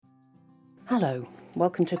Hello,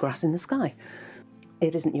 welcome to Grass in the Sky.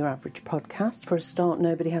 It isn't your average podcast. For a start,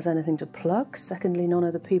 nobody has anything to plug. Secondly, none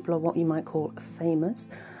of the people are what you might call famous.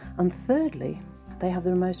 And thirdly, they have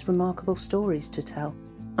the most remarkable stories to tell.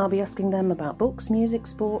 I'll be asking them about books, music,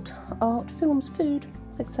 sport, art, films, food,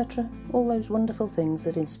 etc. All those wonderful things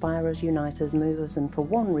that inspire us, unite us, move us, and for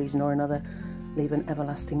one reason or another, leave an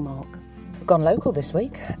everlasting mark. I've gone local this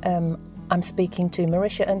week. I'm speaking to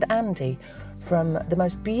Marisha and Andy from the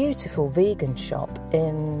most beautiful vegan shop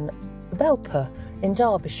in Belper in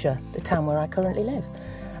Derbyshire, the town where I currently live.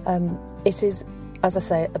 It is, as I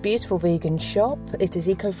say, a beautiful vegan shop. It is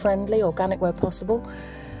eco-friendly, organic where possible.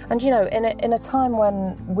 And, you know, in a time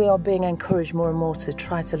when we are being encouraged more and more to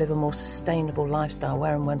try to live a more sustainable lifestyle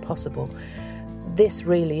where and when possible, this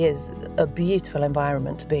really is a beautiful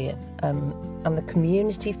environment to be in. And the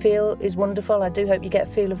community feel is wonderful. I do hope you get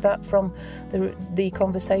a feel of that from the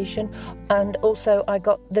conversation. And also, I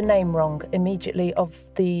got the name wrong immediately of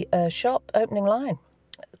the shop opening line.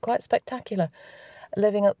 Quite spectacular.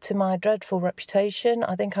 Living up to my dreadful reputation.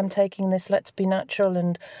 I think I'm taking this let's be natural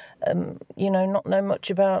and, not know much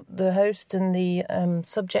about the host and the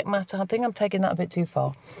subject matter. I think I'm taking that a bit too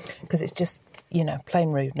far because it's just,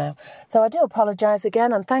 plain rude now. So I do apologise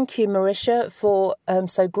again, and thank you, Marisha, for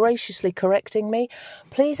so graciously correcting me.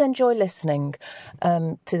 Please enjoy listening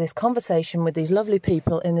to this conversation with these lovely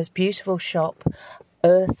people in this beautiful shop,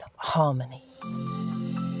 Earth Harmony.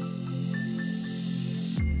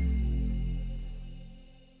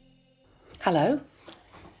 Hello,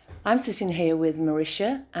 I'm sitting here with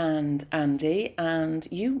Marisha and Andy, and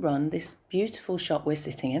you run this beautiful shop we're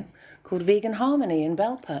sitting in called Vegan Harmony in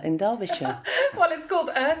Belper in Derbyshire. Well, it's called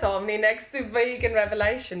Earth Harmony next to Vegan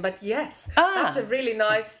Revelation, but yes, that's a really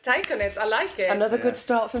nice take on it. I like it. Another good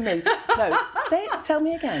start for me. No, tell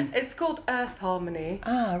me again. It's called Earth Harmony.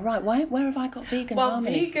 Ah, right. Where have I got Vegan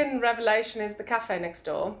Harmony? Well, Vegan Revelation is the cafe next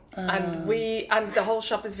door, and the whole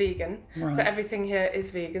shop is vegan, so everything here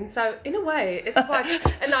is vegan. So in a way, it's quite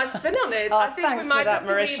a nice spin on it. I think we might have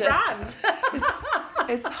to rebrand.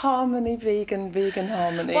 It's Harmony Vegan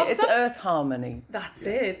Harmony. Well, it's Earth Harmony. That's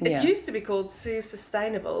it. It used to be called Sue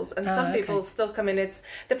Sustainables, and some people still come in. It's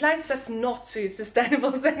the place that's not Sue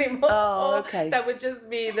Sustainables anymore. Oh, okay. That would just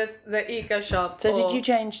be the eco shop. So did you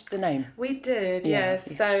change the name? We did, yes.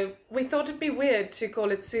 Yeah. So we thought it'd be weird to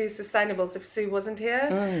call it Sue Sustainables if Sue wasn't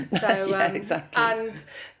here. So yeah, exactly. And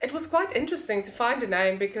it was quite interesting to find a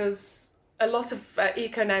name because a lot of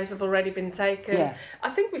eco names have already been taken. Yes. I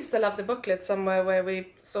think we still have the booklet somewhere where we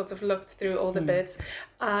sort of looked through all the bits.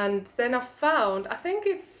 And then I found,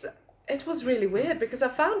 it was really weird because I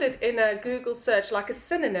found it in a Google search, like a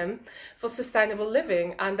synonym for sustainable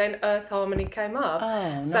living, and then Earth Harmony came up.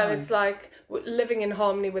 Oh, so nice. it's like living in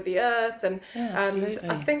harmony with the earth, and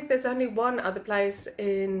I think there's only one other place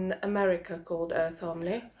in America called Earth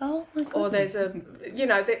Harmony. Oh my goodness. Or there's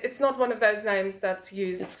it's not one of those names that's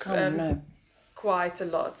used. It's common, no. Quite a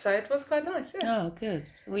lot, so it was quite nice. Yeah. Oh, good.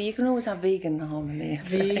 Well, you can always have Vegan Harmony.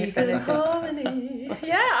 Vegan Harmony.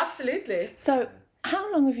 Yeah, absolutely. So,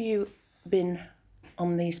 how long have you been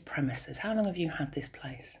on these premises? How long have you had this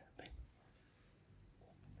place?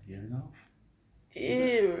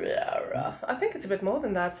 I think it's a bit more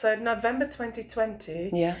than that. So November 2020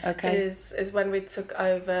 is when we took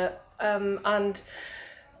over, and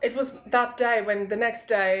it was that day when the next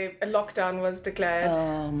day a lockdown was declared.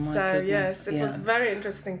 Oh my goodness. Yes, it was very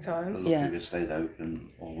interesting times. Yes. We stayed open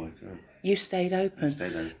all the way through. You stayed open? We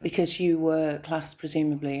stayed open. Because you were classed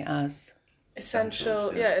presumably as...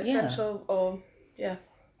 Essential,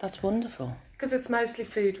 That's wonderful. Because it's mostly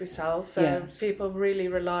food we sell, so people really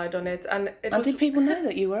relied on it. And did people know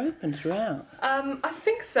that you were open throughout? I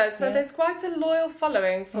think so. So there's quite a loyal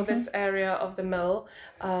following for this area of the mill.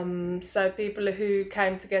 So people who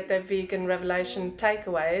came to get their Vegan Revelation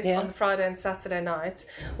takeaways on Friday and Saturday night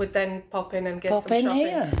would then pop in and get some shopping.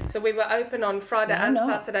 Here. So we were open on Friday and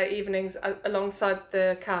Saturday evenings alongside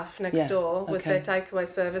the cafe next door with their takeaway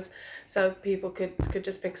service, so people could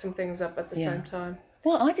just pick some things up at the same time.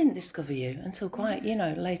 Well, I didn't discover you until quite,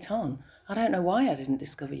 late on. I don't know why I didn't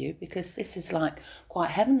discover you, because this is like quite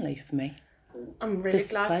heavenly for me. I'm really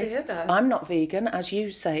glad to hear that. I'm not vegan, as you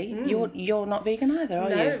say. You're not vegan either, are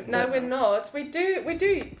you? No, we're not. We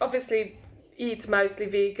do obviously eat mostly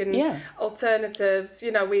vegan alternatives. We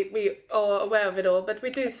are aware of it all, but we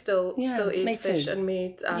do still eat fish and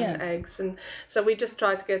meat and eggs, and so we just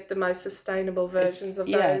try to get the most sustainable versions of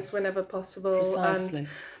those whenever possible. Precisely.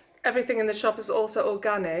 everything in the shop is also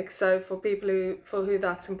organic, so for people for who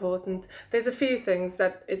that's important. There's a few things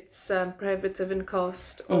that it's prohibitive in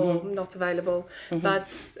cost or not available, but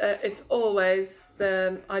it's always,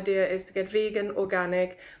 the idea is to get vegan,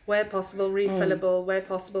 organic, where possible refillable, where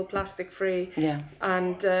possible plastic free,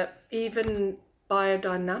 and even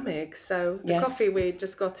biodynamic. So the coffee we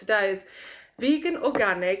just got today is vegan,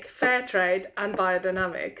 organic, fair trade, and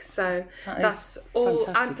biodynamic. So that's all,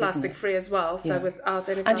 and plastic free as well. So without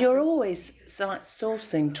any plastic. And you're always trying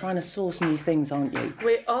to source new things, aren't you?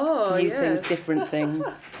 We are, New things, different things.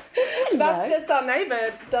 That's just our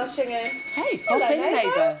neighbour dashing in. Hey, pop in,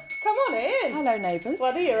 neighbour. Come on in. Hello, neighbours.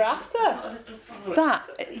 What are you after? That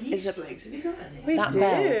is a... We that do,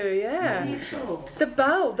 bell. yeah. The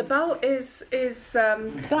bell is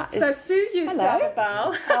that is... So Sue used to have a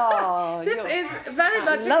bell. Oh, this is very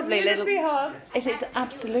much lovely a community hub. It is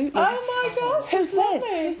absolutely. Oh my gosh. Who's lovely.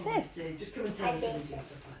 this? Who's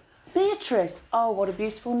this? Beatrice. Oh, what a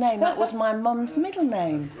beautiful name. That was my mum's middle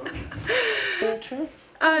name. Beatrice.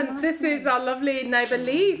 And this is our lovely neighbour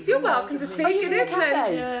Lise. You're welcome to speak. It is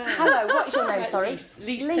Hello, what is your name, sorry? Lise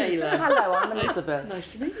Taylor. Hello, I'm Elizabeth.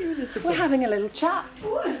 Nice to meet you, Elizabeth. We're having a little chat.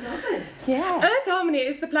 Oh, I love it. Yeah. Earth Harmony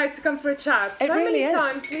is the place to come for a chat. It So really many is.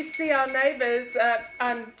 times we see our neighbours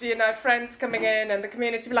and, friends coming in and the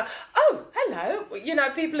community be like, oh, hello.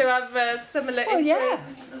 People who have similar interests. Yeah.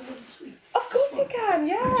 Of course you can,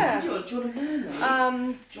 yeah. Do you want to learn that?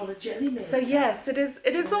 Do you want a jelly? So yes, it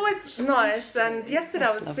is always nice. And yesterday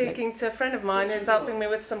I was speaking to a friend of mine who's helping me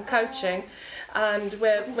with some coaching, and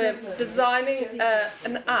we're designing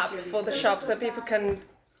an app for the shop so people can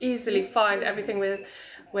easily find everything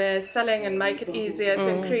we're selling and make it easier to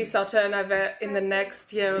increase our turnover in the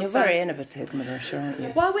next year or You're so. very innovative, Marisha, aren't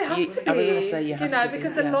you? Well, we have to be. I was going to say you have to be,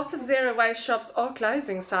 because a lot of zero waste shops are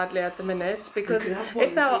closing sadly at the minute, because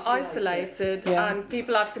if they are isolated and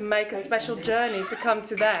people have to make a special journey to come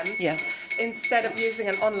to them, instead of using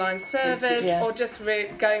an online service or just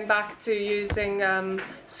going back to using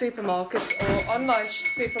supermarkets or online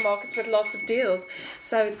supermarkets with lots of deals.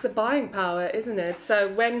 So it's the buying power, isn't it?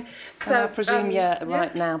 And I presume,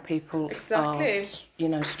 right now people are,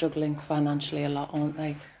 struggling financially a lot, aren't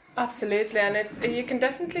they? Absolutely, and you can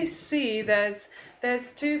definitely see there's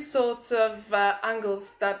two sorts of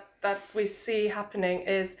angles that we see happening.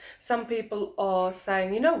 Is some people are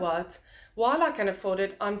saying, you know what, while I can afford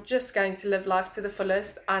it, I'm just going to live life to the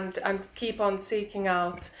fullest and keep on seeking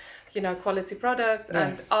out, quality products.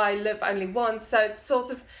 And I live only once, so it's sort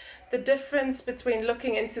of the difference between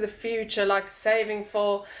looking into the future, like saving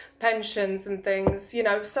for pensions and things.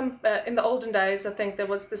 Some in the olden days, I think there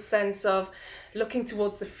was this sense of looking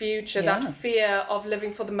towards the future, that fear of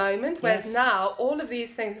living for the moment. Whereas now, all of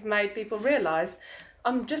these things have made people realise,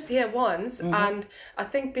 I'm just here once, and I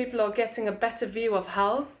think people are getting a better view of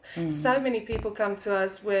health. So many people come to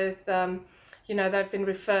us with, they've been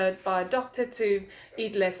referred by a doctor to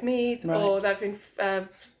eat less meat, or they've been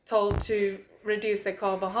told to reduce their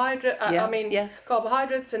carbohydrates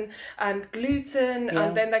and gluten,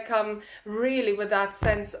 and then they come really with that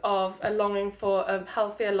sense of a longing for a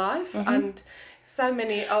healthier life. And so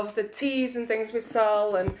many of the teas and things we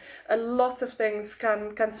sell, and a lot of things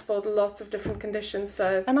can support lots of different conditions.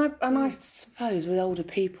 So and I suppose with older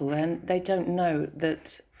people, then they don't know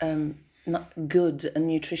that not good and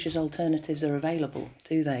nutritious alternatives are available,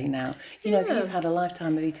 do they now? If you've had a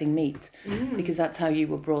lifetime of eating meat, because that's how you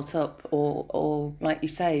were brought up, or like you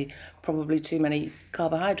say, probably too many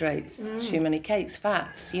carbohydrates, too many cakes,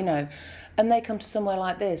 fats, and they come to somewhere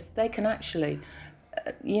like this, they can actually,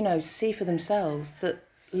 see for themselves that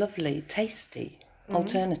lovely, tasty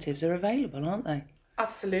alternatives are available, aren't they?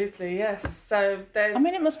 Absolutely, yes. So there's...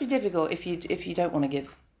 it must be difficult if you don't want to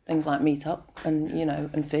give things like meat up and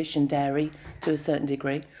and fish and dairy to a certain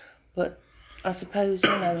degree, but I suppose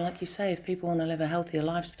like you say, if people want to live a healthier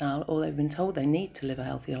lifestyle, or they've been told they need to live a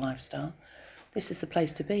healthier lifestyle, this is the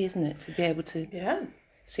place to be, isn't it, to be able to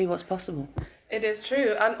see what's possible. It is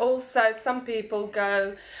true. And also some people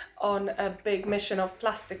go on a big mission of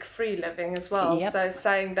plastic free living as well. So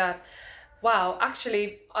saying that, wow,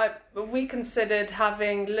 actually we considered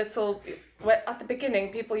having little... At the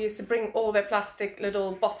beginning, people used to bring all their plastic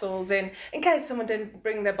little bottles in case someone didn't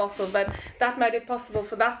bring their bottle, but that made it possible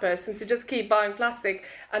for that person to just keep buying plastic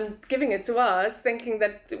and giving it to us, thinking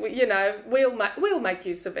that we'll make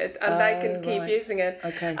use of it and they can keep using it.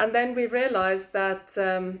 Okay. And then we realised that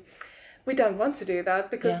we don't want to do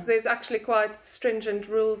that because there's actually quite stringent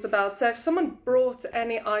rules about. So if someone brought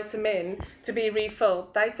any item in to be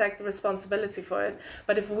refilled, they take the responsibility for it.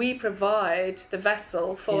 But if we provide the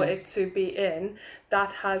vessel for it to be in,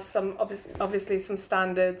 that has some obviously some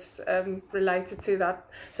standards related to that.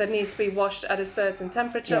 So it needs to be washed at a certain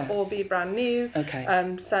temperature or be brand new.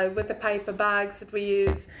 Okay. So with the paper bags that we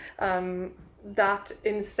use, that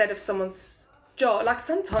instead of someone's jar, like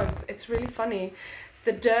sometimes it's really funny.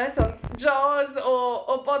 The dirt on jars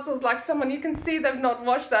or bottles, like someone, you can see they've not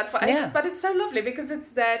washed that for ages, but it's so lovely because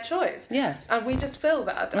it's their choice. Yes. And we just fill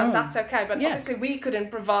that, and that's okay. But obviously we couldn't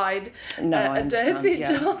provide a dirty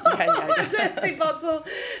jar or a dirty bottle.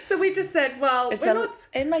 So we just said, well,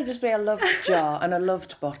 it may just be a loved jar and a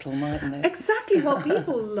loved bottle, mightn't it? Exactly. Well,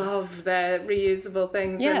 people love their reusable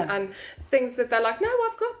things and things that they're like, no,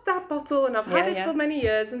 I've got that bottle and I've had it for many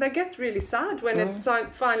years, and they get really sad when it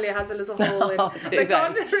finally has a little hole in it.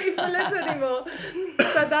 Can't refill it anymore.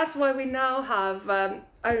 So that's why we now have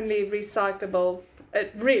only recyclable,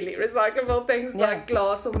 really recyclable things like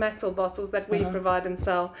glass or metal bottles that we provide and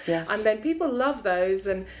sell. Yes. And then people love those,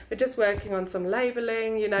 and we're just working on some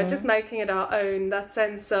labelling, just making it our own, that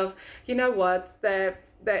sense of, you know what, there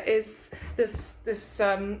is this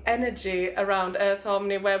energy around Earth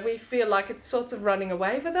Harmony where we feel like it's sort of running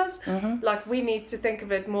away with us. Like we need to think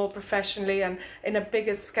of it more professionally and in a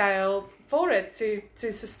bigger scale for it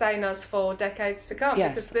to sustain us for decades to come.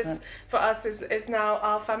 Because this for us is now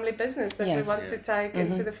our family business that we want to take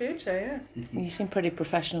into the future. You seem pretty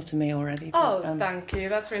professional to me already. But, thank you,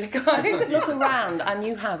 that's really kind. Just look around, and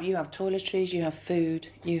you have toiletries, you have food,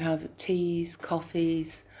 you have teas,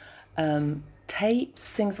 coffees,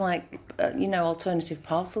 tapes, things like alternative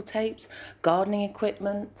parcel tapes, gardening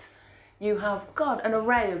equipment. You have an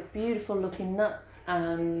array of beautiful looking nuts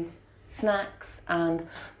and snacks, and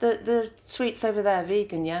the sweets over there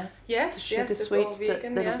vegan, yes, the sugar it's sweets all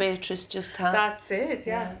vegan, that little Beatrice just had. That's it,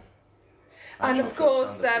 and of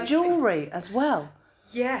course jewellery as well.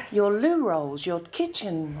 Yes. Your loo rolls, your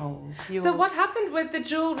kitchen rolls. So what happened with the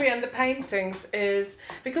jewellery and the paintings is,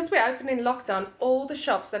 because we opened in lockdown, all the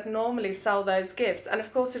shops that normally sell those gifts, and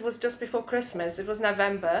of course it was just before Christmas, it was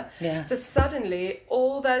November, so suddenly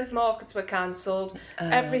all those markets were cancelled,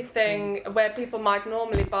 everything where people might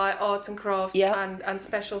normally buy arts and crafts and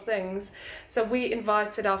special things. So we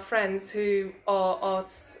invited our friends who are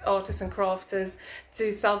artists and crafters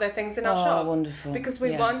to sell their things in our shop. Wonderful. Because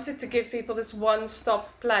we wanted to give people this one-stop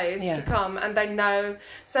place to come, and they know.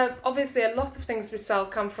 So obviously a lot of things we sell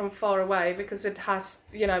come from far away because it has,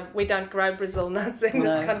 we don't grow Brazil nuts in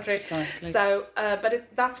this country. Precisely. So, but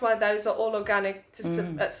that's why those are all organic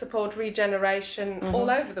to support regeneration all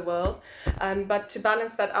over the world. But to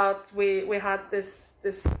balance that out, we had this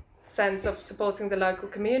sense of supporting the local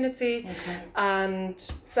community, and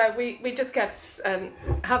so we just kept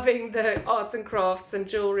having the arts and crafts and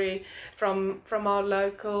jewelry from our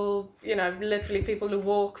local, literally people who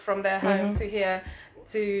walk from their home to here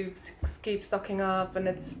to keep stocking up, and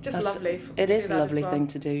it's just lovely. It is a lovely thing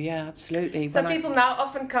to do, absolutely. So people now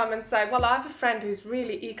often come and say, well, I have a friend who's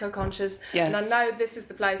really eco-conscious, and I know this is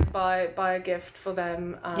the place to buy a gift for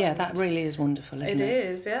them. That really is wonderful, isn't it? It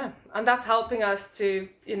is, and that's helping us to,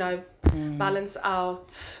 balance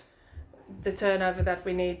out the turnover that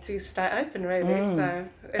we need to stay open, really. So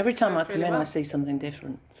every time I come in, I see something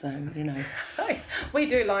different. So we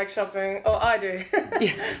do like shopping, or I do.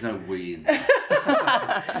 There's no we in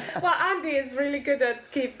Well, Andy is really good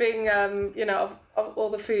at keeping, all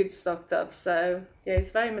the food stocked up. So he's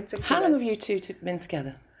very meticulous. How long have you two been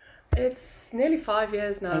together? It's nearly 5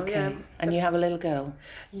 years now. Okay. And you have a little girl?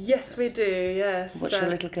 Yes, we do. Yes. What's your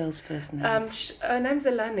little girl's first name? Her name's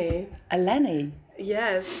Eleni. Eleni.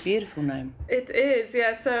 Yes. Beautiful name. It is,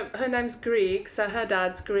 So her name's Greek, so her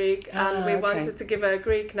dad's Greek, and we wanted to give her a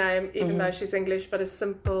Greek name, even though she's English, but a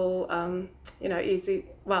simple, easy,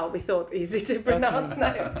 we thought easy to pronounce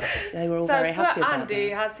name. They were all very happy about Andy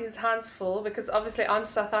that. has his hands full because obviously I'm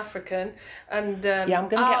South African, and I'm going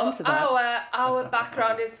to get onto that. Our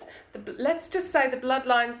background is, let's just say the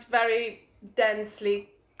bloodline's very densely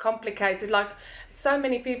complicated, like so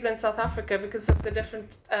many people in South Africa because of the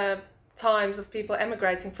different times of people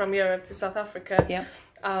emigrating from Europe to South Africa.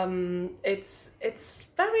 It's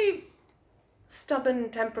very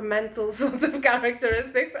stubborn, temperamental sort of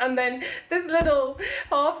characteristics, and then this little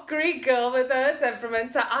half Greek girl with her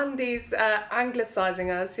temperament. So Andy's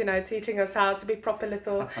anglicising us, teaching us how to be proper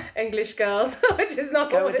little English girls, which is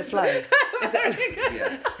not go always with the flow.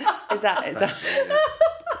 Is that?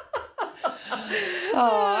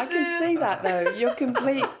 Oh, I can see that though. You're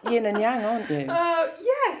complete yin and yang, aren't you?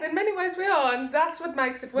 yes, in many ways we are, and that's what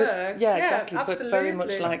makes it work. Yeah, exactly. Absolutely. But very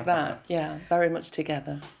much like that. Yeah, very much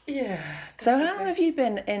together. Yeah. So how long have you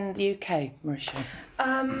been in the UK, Marisha?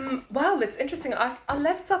 Well, it's interesting. I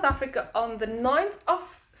left South Africa on the 9th of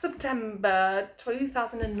September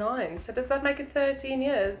 2009. So does that make it 13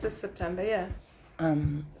 years this September? Yeah.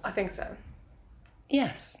 I think so.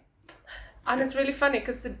 Yes. And it's really funny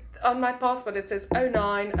because on my passport it says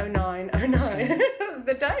 09, 09, 09. It was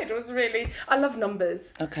the date. It was really... I love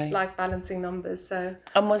numbers. Okay. Like balancing numbers, so...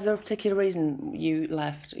 And was there a particular reason you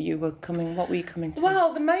left? What were you coming to?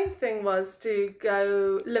 Well, the main thing was to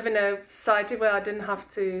go live in a society where I didn't have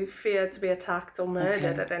to fear to be attacked or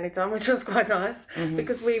murdered at any time, which was quite nice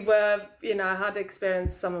because we were, I had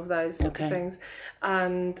experienced some of those sort of things.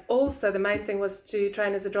 And also the main thing was to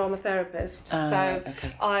train as a drama therapist.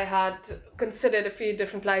 I had considered a few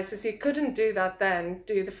different places. You couldn't do that then,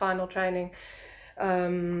 do the final training.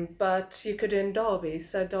 But you could in Derby,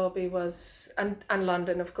 so Derby was and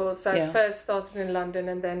London, of course. So first started in London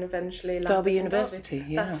and then eventually Derby University.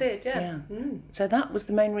 Yeah, that's it. Yeah. So that was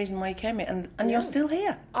the main reason why you came here, and you're still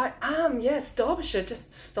here. I am. Yes, Derbyshire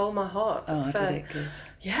just stole my heart. Oh, I did it good.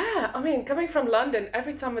 Yeah, I mean, coming from London,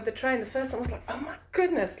 every time with the train, the first time I was like, oh my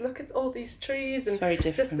goodness, look at all these trees. And it's very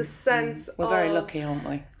different. Just the sense We're very lucky, aren't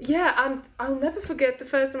we? Yeah, and I'll never forget the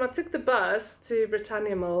first time I took the bus to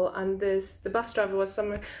Britannia Mall and the bus driver was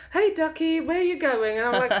somewhere, hey Ducky, where are you going? And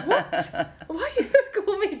I'm like, what? Why you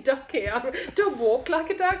call me Ducky? Do I walk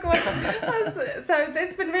like a duck? So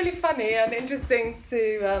it's been really funny and interesting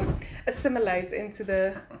to assimilate into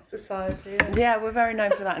the society. Yeah, we're very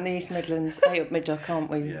known for that in the East Midlands. Hey up my duck,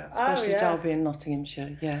 aren't we? Yeah. Especially Derby and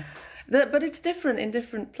Nottinghamshire, yeah. But it's different in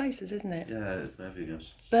different places, isn't it? Yeah, Birmingham.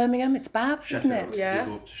 Birmingham, it's bad, Sheffield, isn't it? Yeah. You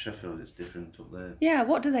go up to Sheffield, it's different up there. Yeah,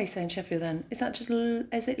 what do they say in Sheffield then? Is that just,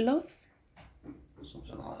 is it love?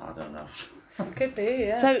 Something like that, I don't know. Could be,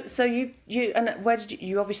 yeah. So you and where did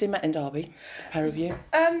you obviously met in Derby, the pair of you?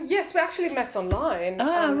 Yes, we actually met online.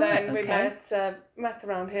 And then we met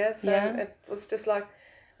around here. So it was just like,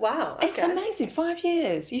 wow. Okay. It's amazing, 5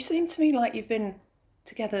 years. You seem to me like you've been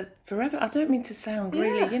together forever. I don't mean to sound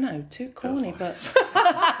really, too corny, but...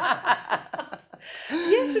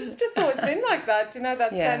 Yes, it's just always been like that,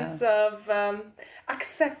 that sense of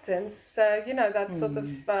acceptance, that sort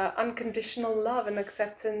of unconditional love and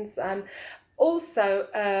acceptance, and also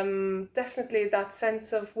definitely that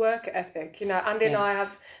sense of work ethic. Andy and I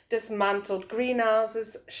have dismantled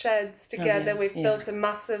greenhouses, sheds together. We've built a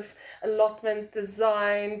massive allotment,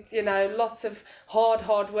 designed, lots of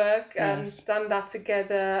hard work and done that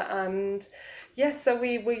together. And yes, so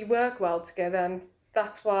we work well together, and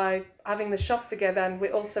that's why having the shop together, and we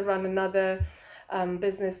also run another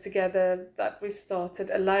business together that we started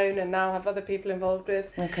alone and now have other people involved with.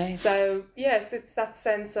 Okay. So yes, it's that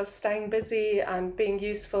sense of staying busy and being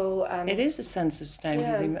useful. And it is a sense of staying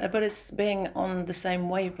busy, but it's being on the same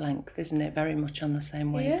wavelength, isn't it? Very much on the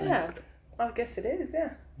same wavelength. Yeah, I guess it is,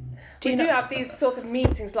 yeah. We do have these sort of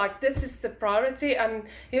meetings like, this is the priority, and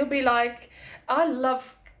he'll be like, I love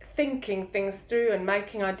thinking things through and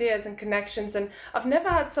making ideas and connections, and I've never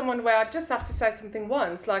had someone where I just have to say something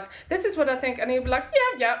once, like, this is what I think, and he'll be like,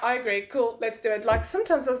 yeah, I agree, cool, let's do it. Like,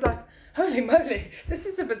 sometimes I was like, holy moly, this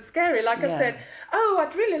is a bit scary. Like I said,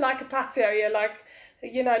 I'd really like a patio here, like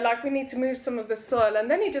we need to move some of the soil, and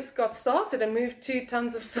then he just got started and moved 2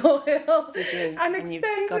 tons of soil. Did you? And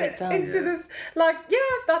extended it into this, like,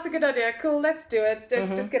 that's a good idea, cool, let's do it,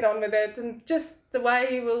 just get on with it. And just the way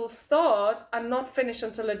he will start and not finish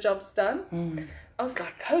until a job's done. I was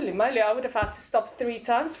like, holy moly, I would have had to stop 3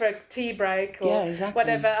 times for a tea break or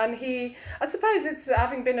whatever. And I suppose it's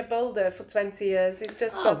having been a builder for 20 years, he's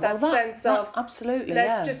just got that sense of, absolutely,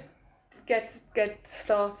 let's just get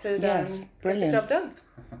started and get the job done.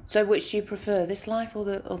 So which do you prefer, this life or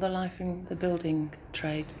the life in the building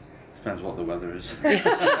trade? Depends what the weather is.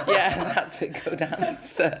 Yeah, that's a good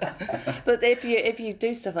answer. But if you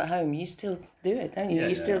do stuff at home, you still do it, don't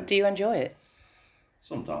you? Do you enjoy it?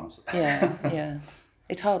 Sometimes. Yeah.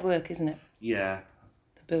 It's hard work, isn't it? Yeah.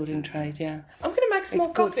 The building trade, yeah. I'm going to make some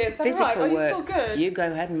more coffee, is that physical right? Are you work. still good? You go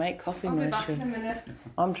ahead and make coffee, I'll be Marisha. back in a minute.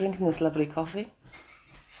 I'm drinking this lovely coffee.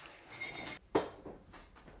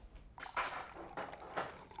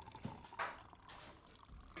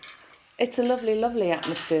 It's a lovely, lovely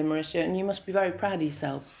atmosphere, Marisha, and you must be very proud of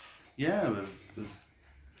yourselves. Yeah,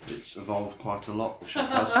 it's evolved quite a lot. The shop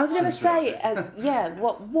has. I was going to say,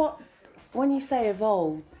 what when you say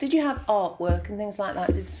evolved, did you have artwork and things like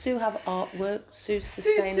that? Did Sue have artwork? Sue's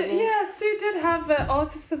sustainable? Sue did have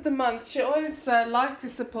Artist of the Month. She always liked to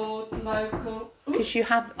support local. Because you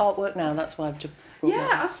have artwork now, that's why I've just brought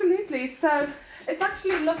that. Absolutely. So it's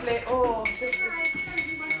actually lovely. Oh, this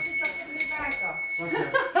is...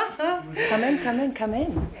 Come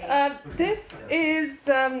in. This is,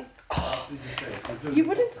 you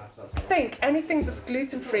wouldn't think anything that's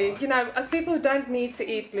gluten-free, you know, as people who don't need to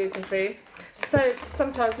eat gluten-free, so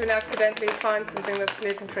sometimes when you accidentally find something that's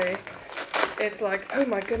gluten-free, it's like, oh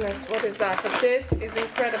my goodness, what is that? But this is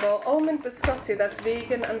incredible. Almond biscotti that's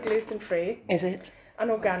vegan and gluten-free. Is it?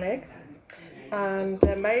 And organic. And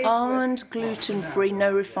made Almond, gluten-free,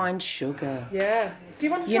 no refined sugar. Yeah. Do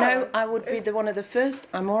you want to You try know, it? I would be one of the first.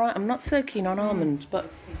 I'm all right. I'm not so keen on almonds, but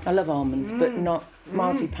I love almonds, but not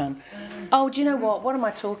marzipan. Oh, do you know what? What am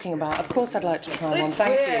I talking about? Of course, I'd like to try one.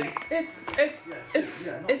 Thank you.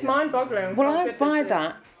 It's mind-boggling. Well, how I'd good buy this is.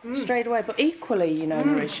 that straight away. But equally, you know,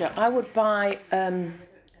 Marisha, I would buy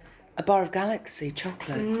a bar of Galaxy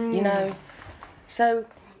chocolate. You know, so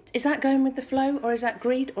is that going with the flow, or is that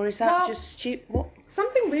greed, or is that Well, just stupid? What?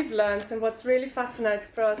 Something we've learnt, and what's really fascinating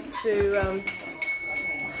for us to,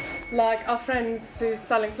 like our friends who's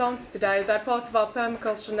selling plants today, they're part of our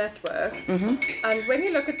permaculture network. And when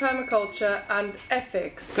you look at permaculture and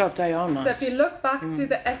ethics, God, they are nice. so if you look back to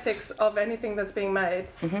the ethics of anything that's being made,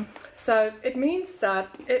 so it means that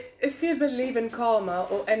if you believe in karma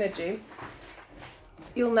or energy,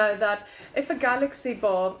 you'll know that if a Galaxy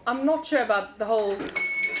bar, I'm not sure about the whole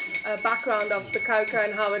background of the cocoa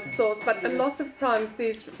and how it's sourced, but a lot of times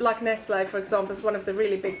these, like Nestle for example, is one of the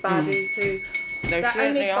really big baddies who They only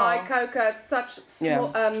certainly buy are. cocoa at such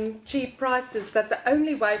small, cheap prices that the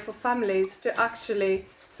only way for families to actually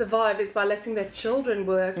survive is by letting their children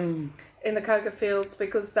work in the cocoa fields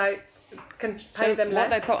because they can pay them what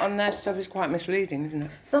less. they put on their stuff is quite misleading, isn't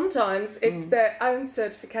it? Sometimes it's their own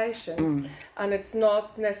certification and it's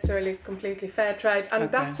not necessarily completely fair trade.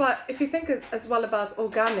 And that's why, if you think as well about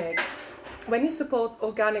organic, when you support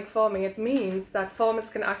organic farming, it means that farmers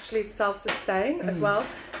can actually self-sustain as well,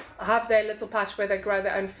 have their little patch where they grow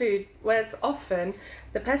their own food, whereas often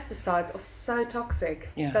the pesticides are so toxic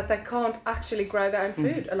that they can't actually grow their own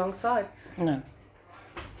food alongside. No.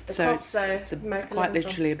 The So crops it's they make a quite living from.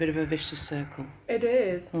 literally a bit of a vicious circle. It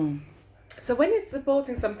is. So when you're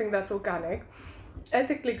supporting something that's organic,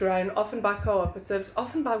 ethically grown, often by cooperatives,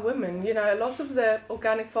 often by women, you know, a lot of the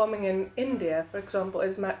organic farming in India, for example,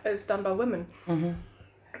 is done by women.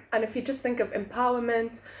 And if you just think of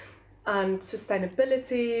empowerment and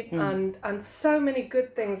sustainability and so many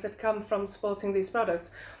good things that come from supporting these products,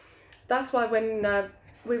 that's why when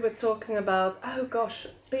we were talking about, oh gosh,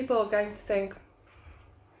 people are going to think,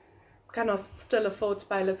 can I still afford to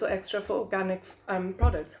pay a little extra for organic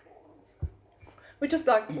products? We're just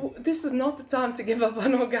like, this is not the time to give up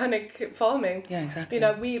on organic farming. Yeah, exactly. You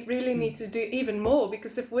know, we really need to do even more,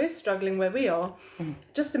 because if we're struggling where we are,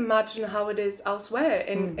 just imagine how it is elsewhere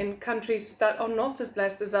in countries that are not as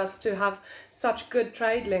blessed as us to have such good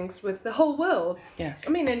trade links with the whole world. Yes.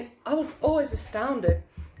 I mean, I was always astounded.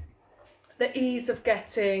 The ease of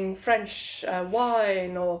getting French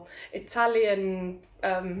wine or Italian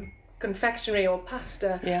confectionery or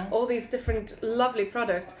pasta, all these different lovely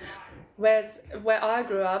products. Whereas where I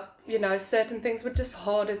grew up, you know, certain things were just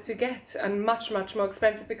harder to get and much, much more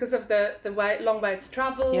expensive because of the long way to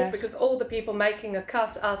travel, because all the people making a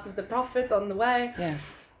cut out of the profit on the way.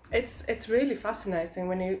 Yes. It's really fascinating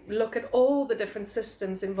when you look at all the different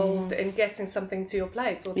systems involved in getting something to your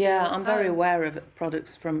plate. Or to your I'm very home. aware of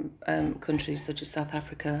products from countries such as South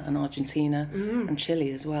Africa and Argentina and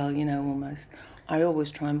Chile as well, you know, almost. I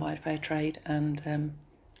always try and buy fair trade and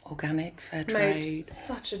organic, fair trade. Made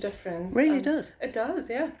such a difference. Really does. It does,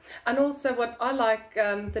 yeah. And also what I like,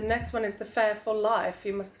 the next one is the Fair for Life.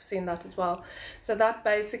 You must have seen that as well. So that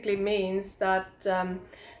basically means that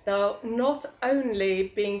they're not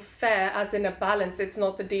only being fair as in a balance, it's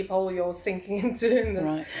not a deep hole you're sinking into in this.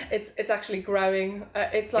 Right. It's actually growing.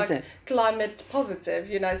 It's like climate positive,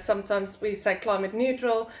 you know, sometimes we say climate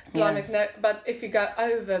neutral, but if you go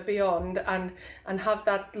over beyond and have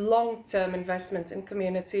that long-term investment in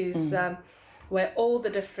communities where all the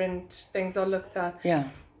different things are looked at. Yeah.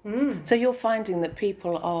 So you're finding that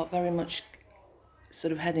people are very much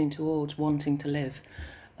sort of heading towards wanting to live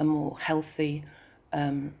a more healthy,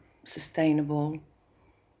 sustainable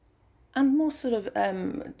and more sort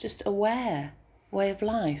of just aware way of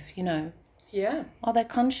life, you know. Yeah. Are their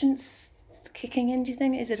conscience kicking in, do you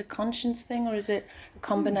think? Is it a conscience thing or is it a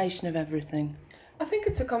combination of everything? I think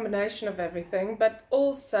it's a combination of everything, but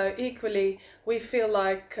also equally we feel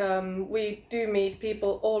like we do meet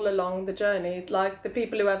people all along the journey, like the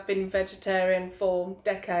people who have been vegetarian for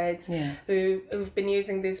decades, who've been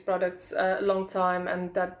using these products a long time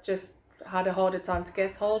and that just had a harder time to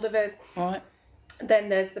get hold of it. Right. Then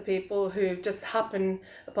there's the people who just happen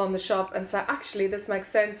upon the shop and say, actually, this makes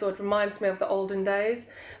sense, or it reminds me of the olden days.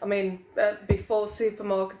 I mean, before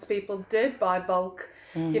supermarkets, people did buy bulk,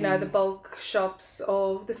 you know, the bulk shops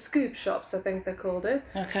or the scoop shops, I think they called it.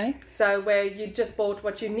 Okay. So where you just bought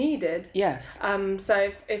what you needed. Yes.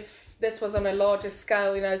 So if this was on a larger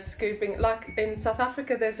scale, you know, scooping, like in South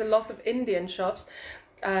Africa, there's a lot of Indian shops,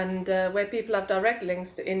 and where people have direct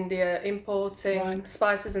links to India, importing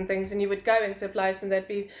spices and things, and you would go into a place and there'd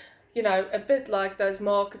be, you know, a bit like those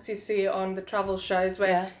markets you see on the travel shows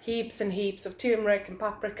where heaps and heaps of turmeric and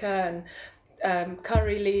paprika and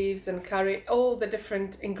curry leaves and all the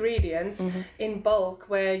different ingredients in bulk,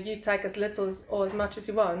 where you take as little or as much as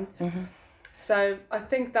you want. So I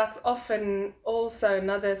think that's often also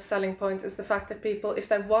another selling point, is the fact that people, if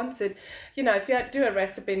they wanted, you know, if you do a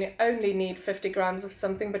recipe and you only need 50 grams of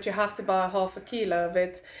something, but you have to buy half a kilo of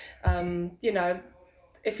it, you know,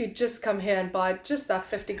 if you just come here and buy just that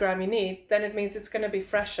 50 gram you need, then it means it's going to be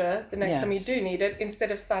fresher the next time you do need it,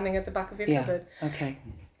 instead of standing at the back of your cupboard. Okay.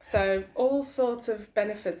 So all sorts of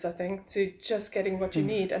benefits, I think, to just getting what you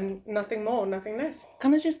need, and nothing more, nothing less.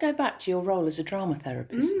 Can I just go back to your role as a drama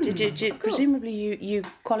therapist? Did you presumably you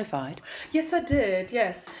qualified? Yes, I did,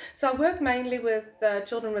 yes. So I work mainly with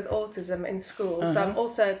children with autism in schools. So I'm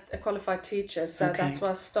also a qualified teacher, so that's why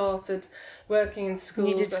I started working in schools.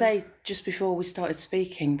 And you did say just before we started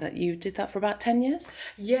speaking that you did that for about 10 years?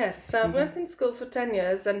 Yes, so I worked in schools for 10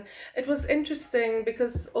 years, and it was interesting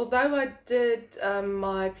because although I did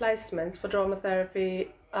my placements for drama therapy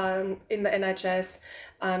in the NHS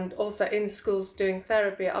and also in schools doing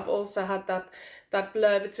therapy, I've also had that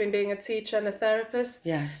blur between being a teacher and a therapist.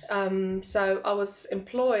 Yes. So I was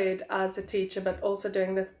employed as a teacher, but also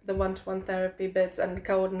doing the one-to-one therapy bits and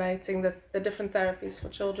coordinating the different therapies for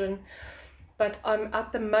children. But I'm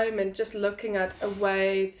at the moment just looking at a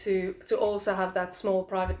way to also have that small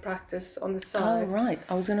private practice on the side. Oh, right.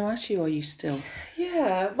 I was going to ask you, are you still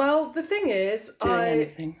Yeah, well, the thing is, doing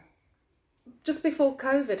anything? Just before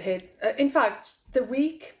COVID hit, in fact, the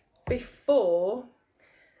week before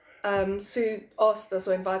Sue asked us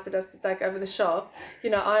or invited us to take over the shop,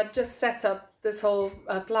 you know, I had just set up this whole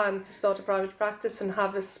plan to start a private practice and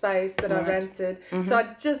have a space that I rented. So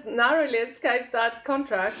I just narrowly escaped that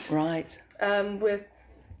contract. Right. With,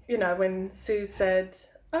 you know, when Sue said,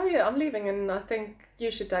 oh yeah, I'm leaving and I think you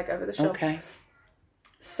should take over the shop. Okay.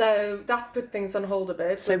 So that put things on hold a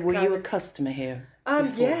bit. So were you a customer here?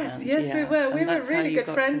 Yes, we were. We were really good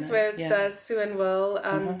friends with Sue and Will,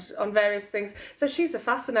 and on various things. So she's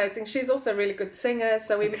she's also a really good singer.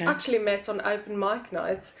 So we actually met on open mic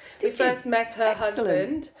nights. We first met her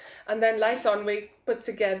husband, and then later on we put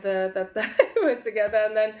together that they were together,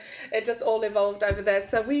 and then it just all evolved over there.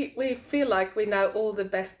 So we feel like we know all the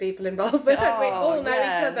best people involved. We all know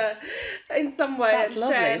each other in some way. That's and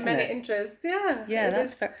lovely, share isn't many it? interests. Yeah,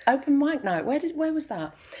 that's fair. Open mic night. Where was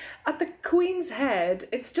that? At the Queen's Head.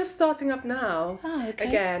 It's just starting up now.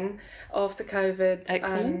 Again after COVID.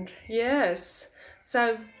 Excellent. Yes.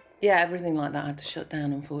 So yeah, everything like that had to shut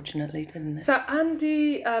down, unfortunately, didn't it? So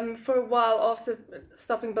Andy, for a while after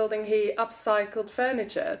stopping building, he upcycled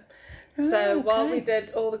furniture. While we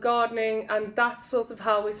did all the gardening, and that's sort of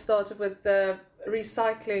how we started with the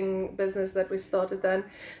recycling business that we started then,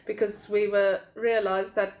 because we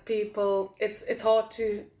realized that people, it's hard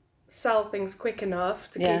to sell things quick enough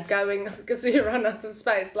to keep going because you run out of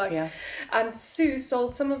space. And Sue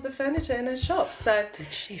sold some of the furniture in her shop. So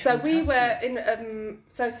did she? So we were in.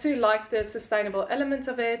 So Sue liked the sustainable element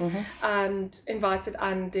of it and invited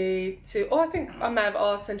Andy to. Oh, I think I may have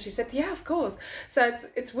asked, and she said, "Yeah, of course." So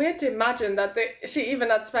it's weird to imagine that she even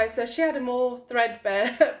had space. So she had a more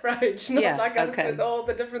threadbare approach, not like us with all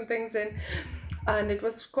the different things in. And it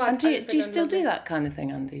was quite. And do you still do that kind of thing,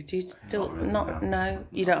 Andy? Do you still not? No,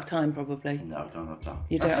 you don't have time, probably. No, I don't have time.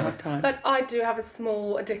 You don't have time. But I do have a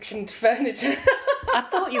small addiction to furniture. I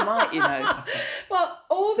thought you might, you know. Well,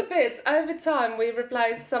 all the bits over time we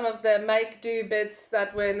replaced some of the make-do bits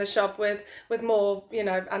that were in the shop with more, you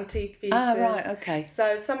know, antique pieces. Ah, right, okay.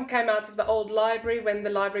 So some came out of the old library when the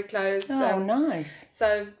library closed. Oh, nice.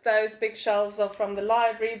 So those big shelves are from the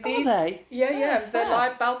library. Are they? Yeah,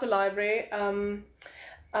 the Balpa Library.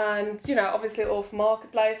 And, you know, obviously off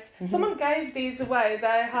Marketplace. Someone gave these away.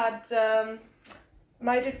 They had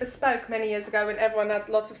made it bespoke many years ago when everyone had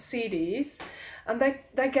lots of CDs. And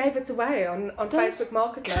they gave it away on Facebook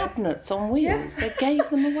Marketplace. Cabinets on wheels, they gave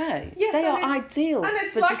them away. Yes, they are ideal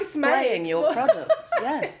for like displaying your products.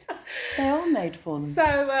 Yes, they are made for them.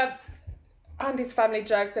 So Andy's family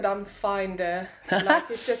joke that I'm the finder. Like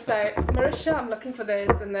you just say, Marisha, I'm looking for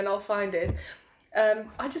this, and then I'll find it.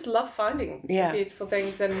 I just love finding beautiful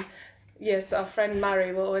things, and yes, our friend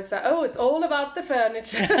Mary will always say, "Oh, it's all about the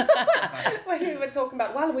furniture." When we were talking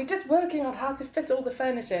about, well, we're just working on how to fit all the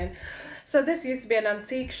furniture in. So this used to be an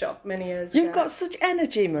antique shop many years ago. You've got such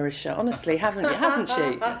energy, Marisha, honestly, haven't you? Hasn't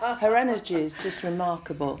she? Her energy is just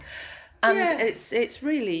remarkable. And it's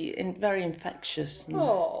really very infectious.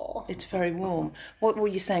 Oh. It's very warm. What were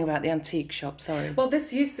you saying about the antique shop? Sorry. Well,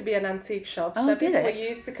 this used to be an antique shop, Oh, so did people it? were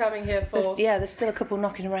used to coming here for... There's still a couple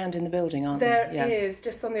knocking around in the building, aren't there? There is,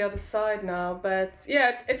 just on the other side now. But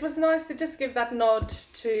yeah, it was nice to just give that nod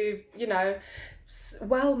to, you know,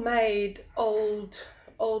 well-made old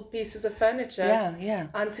pieces of furniture. Yeah.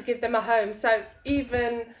 And to give them a home. So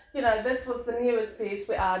even, you know, this was the newest piece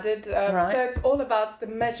we added. Right. So it's all about the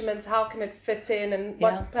measurements, how can it fit in and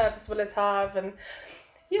what purpose will it have, and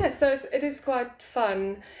yeah, so it is quite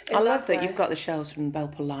fun. I love that you've got the shelves from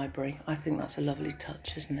Belper Library. I think that's a lovely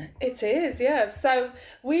touch, isn't it? It is, yeah. So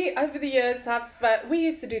we, over the years, have... we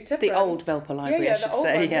used to do tip The runs. old Belper Library, I should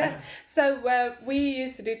say, yeah. So we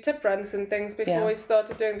used to do tip runs and things before we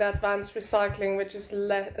started doing the advanced recycling, which is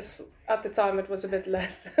less... At the time, it was a bit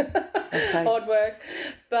less hard work.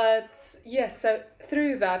 But yes, so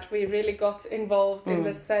through that, we really got involved in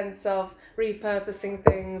the sense of repurposing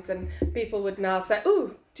things, and people would now say,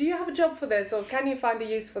 "Ooh, do you have a job for this? Or can you find a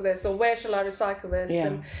use for this? Or where shall I recycle this?" Yeah.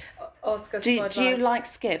 And ask us Do for you advice. like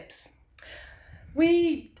skips?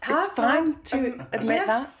 We have... It's fine to admit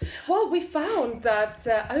that. Well, we found that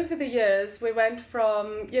over the years, we went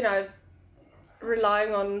from, you know,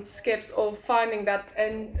 relying on skips or finding that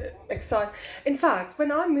exciting. In fact,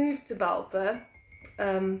 when I moved to Belper,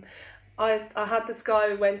 I had this guy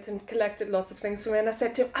who went and collected lots of things for me, and I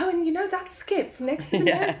said to him, "Oh, and you know that skip next to the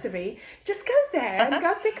nursery? Just go there and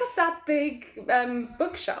go pick up that big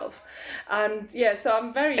bookshelf." And yeah, so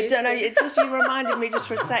I'm very used I don't know, you reminded me just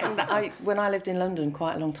for a second that when I lived in London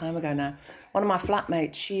quite a long time ago now, one of my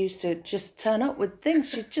flatmates, she used to just turn up with things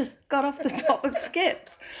she'd just got off the top of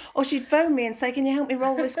skips. Or she'd phone me and say, "Can you help me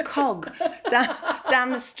roll this cog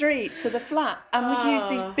down the street to the flat?" And we'd use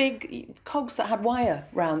these big cogs that had wire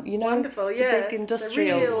round, you know. Wonderful, the yes. big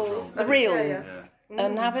industrial... The reels.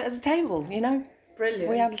 And have it as a table, you know. Brilliant.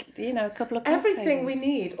 We had, you know, a couple of Everything tables. we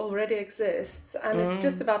need already exists, and it's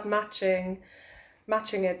just about matching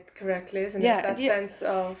it correctly, isn't it? That sense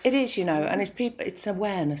of... It is, you know, and it's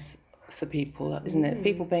awareness for people, isn't it?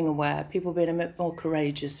 People being aware, people being a bit more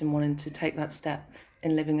courageous in wanting to take that step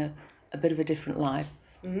in living a bit of a different life.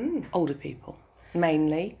 Older people,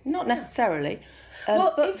 mainly, not necessarily.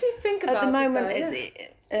 Well, but if you think about at the moment,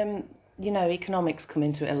 it, though, you know, economics come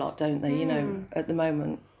into it a lot, don't they? You know, at the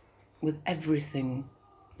moment, with everything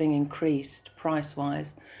being increased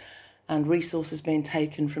price-wise, and resources being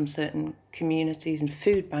taken from certain communities and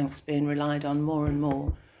food banks being relied on more and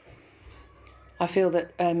more, I feel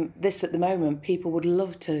that this at the moment, people would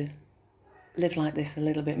love to live like this a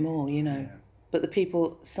little bit more, you know. But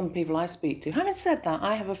some people I speak to, having said that,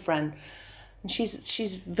 I have a friend, and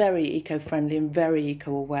she's very eco-friendly and very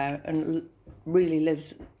eco-aware, and really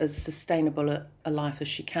lives as sustainable a life as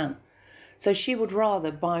she can. So she would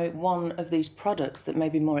rather buy one of these products that may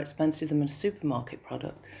be more expensive than a supermarket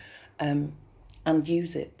product, and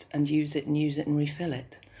use it and refill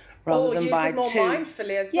it, rather than buy use it more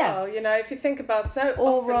mindfully as well. You know, if you think about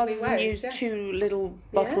or rather than use 2 little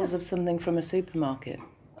bottles of something from a supermarket.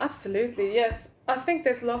 Absolutely, yes. I think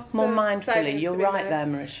there's lots more of mindfully. You're right there,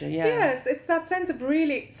 Marisha. Yeah. Yes, it's that sense of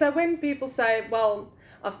really. So when people say, "Well,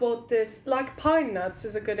 I've bought this," like pine nuts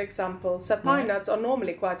is a good example. So pine nuts are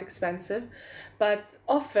normally quite expensive, but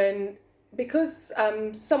often because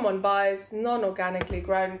someone buys non-organically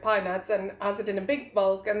grown pine nuts and has it in a big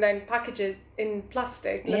bulk and then package it in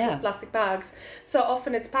plastic, little plastic bags. So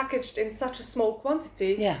often it's packaged in such a small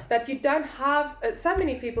quantity that you don't have... so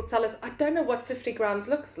many people tell us, "I don't know what 50 grams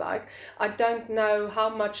looks like. I don't know how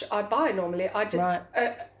much I buy normally. I just...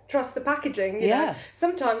 trust the packaging, you know.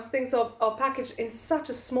 Sometimes things are packaged in such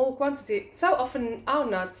a small quantity. So often our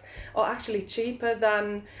nuts are actually cheaper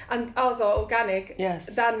than, and ours are organic,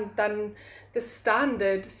 than the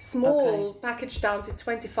standard small package down to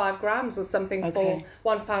 25 grams or something for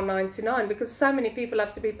 £1.99, because so many people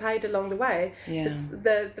have to be paid along the way.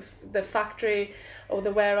 The factory or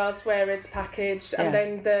the warehouse where it's packaged, and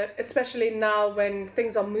then especially now when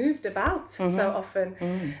things are moved about so often.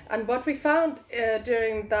 And what we found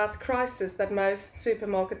during that crisis that most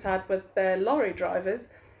supermarkets had with their lorry drivers,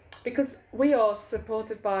 because we are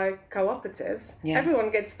supported by cooperatives,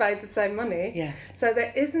 everyone gets paid the same money. So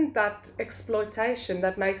there isn't that exploitation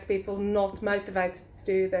that makes people not motivated to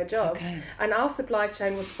do their jobs. And our supply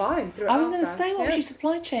chain was fine throughout. I was going to say, what was your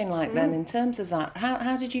supply chain like then in terms of that?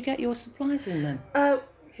 How did you get your supplies in then?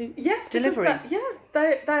 Yes, deliveries?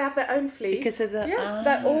 they have their own fleet. Because of the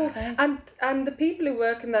they're all okay. and the people who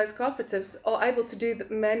work in those cooperatives are able to do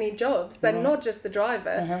many jobs. They're not just the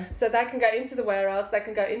driver, so they can go into the warehouse, they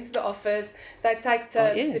can go into the office. They take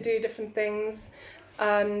turns to do different things,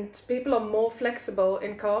 and people are more flexible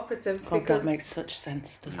in cooperatives because that makes such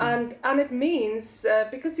sense, doesn't it? And it means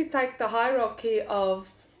because you take the hierarchy of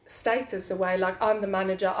status away, like I'm the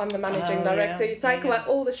manager, I'm the managing director. You take away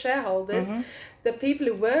all the shareholders. The people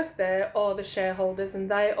who work there are the shareholders, and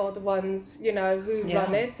they are the ones, you know, who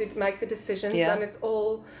run it, who make the decisions, and it's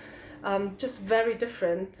all just very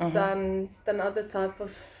different than other type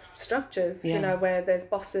of structures, you know, where there's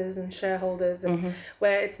bosses and shareholders, and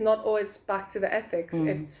where it's not always back to the ethics.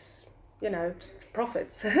 It's, you know,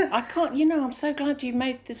 profits. I can't, you know, I'm so glad you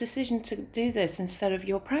made the decision to do this instead of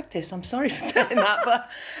your practice. I'm sorry for saying that, but,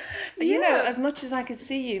 you know, as much as I could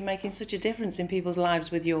see you making such a difference in people's lives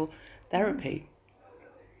with your therapy,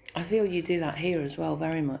 I feel you do that here as well,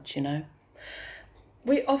 very much, you know.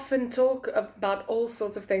 We often talk about all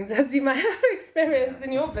sorts of things, as you may have experienced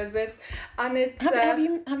in your visits, and it's... Have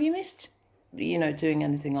you missed, you know, doing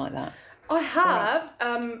anything like that? I have,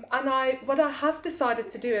 and what I have decided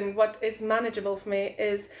to do, and what is manageable for me,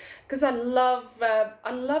 is because I love the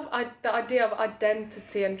idea of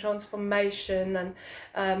identity and transformation,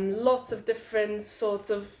 and lots of different sorts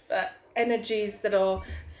of energies that are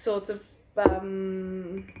sort of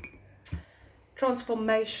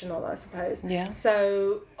transformational, I suppose. Yeah.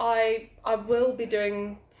 So I will be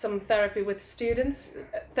doing some therapy with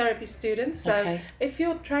therapy students. So if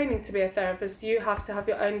you're training to be a therapist, you have to have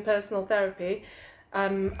your own personal therapy.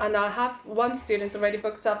 And I have one student already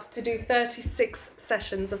booked up to do 36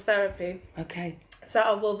 sessions of therapy. Okay. So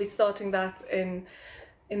I will be starting that in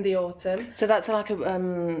the autumn. So that's like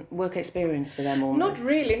a work experience for them almost? Not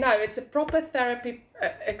really, no. It's a proper therapy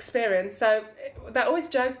experience. So they always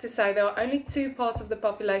joke to say there are only two parts of the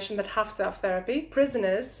population that have to have therapy: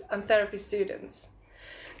 prisoners and therapy students.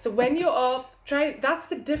 So when you are trained, that's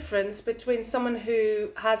the difference between someone who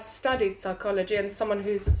has studied psychology and someone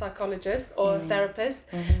who's a psychologist or a therapist,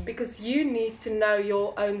 because you need to know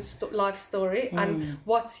your own life story and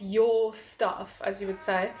what's your stuff, as you would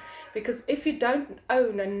say. Because if you don't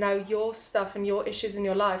own and know your stuff and your issues in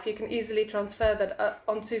your life, you can easily transfer that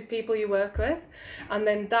onto people you work with. And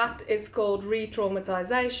then that is called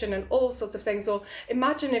re-traumatization and all sorts of things. Or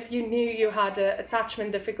imagine if you knew you had an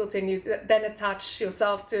attachment difficulty and you then attach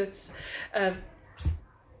yourself to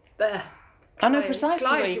I know precisely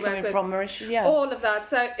where you're coming from, Marisha. Yeah. All of that.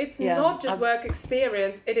 So it's not just work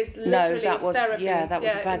experience. It is literally therapy. That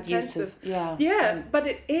was a bad intensive. use of But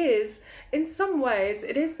it is, in some ways,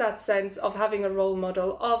 it is that sense of having a role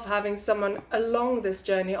model, of having someone along this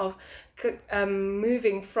journey of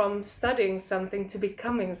moving from studying something to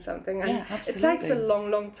becoming something. And it takes a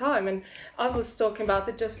long, long time. And I was talking about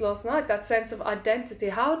it just last night, that sense of identity.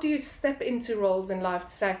 How do you step into roles in life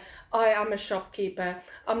to say, I am a shopkeeper.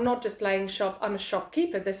 I'm not just playing shop. I'm a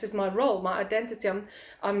shopkeeper. This is my role, my identity.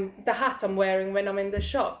 I'm the hat I'm wearing when I'm in the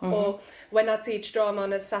shop, or when I teach drama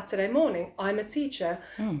on a Saturday morning. I'm a teacher,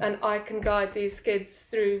 and I can guide these kids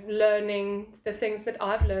through learning the things that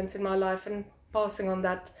I've learned in my life and passing on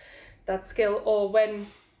that skill. Or when,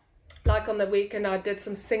 like on the weekend, I did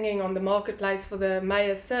some singing on the marketplace for the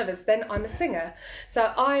mayor's service, then I'm a singer.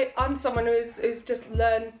 So I'm someone who's just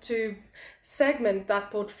learned to segment that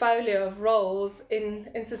portfolio of roles in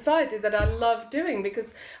society that I love doing,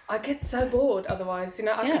 because I get so bored otherwise. You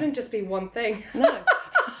know, I couldn't just be one thing. No.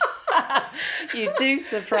 You do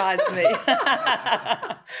surprise me.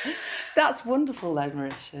 That's wonderful though,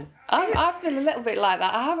 Marisha. I feel a little bit like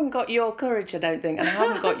that. I haven't got your courage, I don't think, and I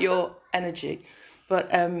haven't got your energy.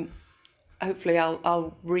 But hopefully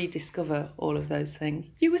I'll rediscover all of those things.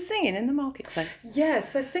 You were singing in the marketplace.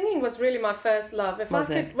 Yes, so singing was really my first love.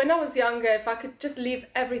 When I was younger, if I could just leave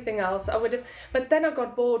everything else, I would have. But then I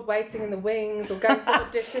got bored waiting in the wings or going to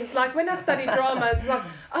auditions. Like when I studied drama, I was like,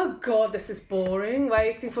 oh God, this is boring,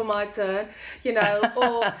 waiting for my turn, you know,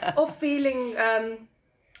 or feeling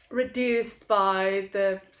reduced by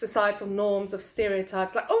the societal norms of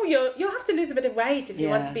stereotypes. Like, oh, you have to lose a bit of weight if you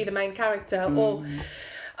want to be the main character, or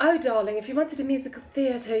oh darling, if you want to do musical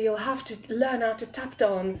theatre, you'll have to learn how to tap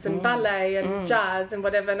dance and ballet and jazz and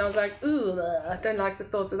whatever. And I was like, ooh, I don't like the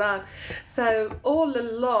thoughts of that. So all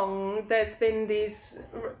along, there's been these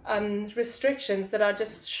restrictions that I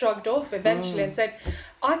just shrugged off eventually and said,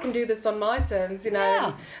 I can do this on my terms, you know.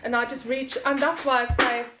 Yeah. And I just reached, and that's why I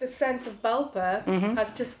say the sense of Belper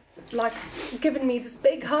has just like given me this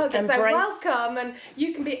big hug and say, welcome, and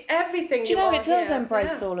you can be everything you are. Do you know, it does here.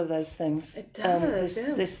 embrace all of those things. It does,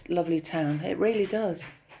 this lovely town. It really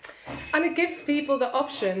does. And it gives people the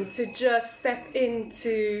option to just step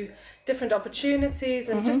into different opportunities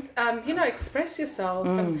and just express yourself.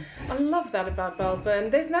 And I love that about Melbourne.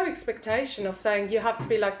 There's no expectation of saying you have to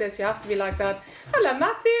be like this, you have to be like that. Hello,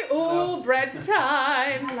 Matthew. Oh, bread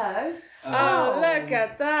time. Hello. Oh, look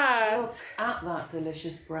at that. Look at that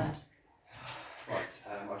delicious bread. Right,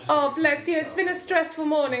 Oh, bless you. It's been a stressful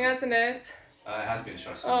morning, hasn't it? It has been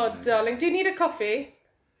stressful. Oh, darling. Do you need a coffee?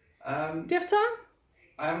 Do you have time?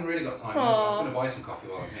 I haven't really got time. Aw. I was going to buy some coffee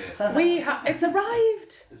while I'm here. It's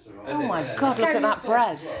arrived. Oh my God, look at that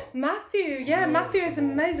bread. Matthew is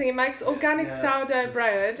amazing. He makes organic sourdough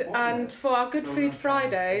bread, and for our Good Food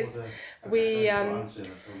Fridays, we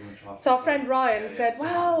so our friend Ryan said,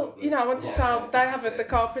 well, I want to sell, they have at the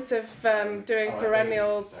cooperative doing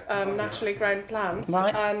perennial naturally grown plants,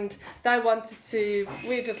 Right. and they wanted to,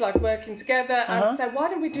 we're just like working together, and so why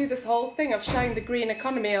don't we do this whole thing of showing the green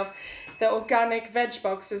economy of the organic veg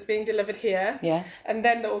boxes being delivered here. Yes. And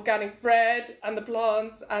then the organic bread and the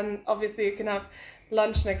plants, and obviously you can have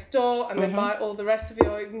lunch next door and then buy all the rest of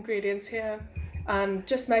your ingredients here. And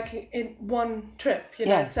just making it one trip,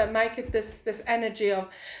 Yes. So make it this energy of,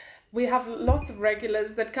 we have lots of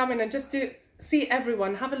regulars that come in and just see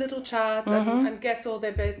everyone, have a little chat and get all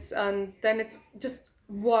their bits, and then it's just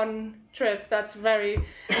one trip that's very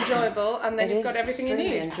enjoyable, and then you've got everything you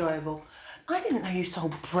need. Enjoyable. I didn't know you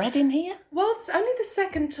sold bread in here. Well, it's only the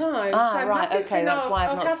second time. Ah, so right, Matthew's okay, been that's our, why I've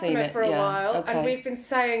our not seen customer it. for a Yeah, while, okay. and we've been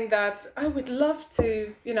saying that, we'd love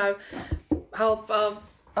to, help our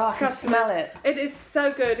I can customers. smell it. It is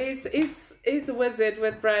so good. He's a wizard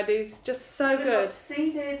with bread. He's just so good.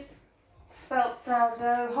 Seeded, spelt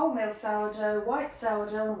sourdough, wholemeal sourdough, white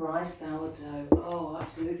sourdough, and rice sourdough. Oh,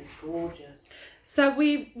 absolutely gorgeous. So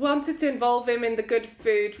we wanted to involve him in the Good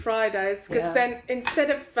Food Fridays, because then instead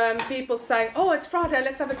of people saying, oh, it's Friday,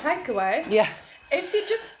 let's have a takeaway. Yeah. If you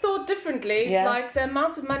just thought differently, Yes. like the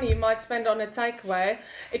amount of money you might spend on a takeaway,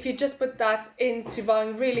 if you just put that into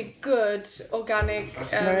buying really good organic...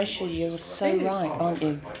 Marisha, you're so right, aren't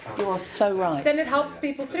you? You're so right. then it helps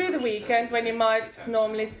people through the weekend when you might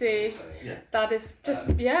normally see that is just,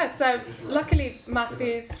 so luckily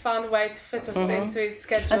Matthew's found a way to fit us into his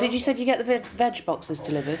schedule. And did you say you get the veg boxes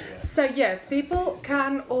delivered? So yes, people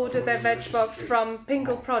can order their veg box from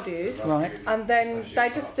Pingle Produce, Right. and then they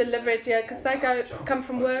just deliver it here because they come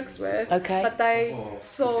from Worksworth, Okay. but they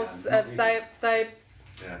source,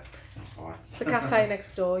 the cafe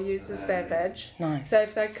next door uses their veg. Nice. So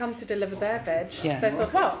if they come to deliver their veg, Yes. they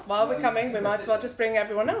thought, well, while we're coming, we might as well just bring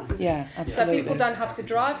everyone else's. Yeah, So absolutely. people don't have to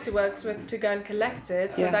drive to Worksworth to go and collect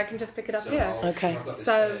it, so Yeah. they can just pick it up here. Okay.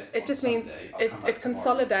 So it just means it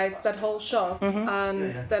consolidates that whole shop,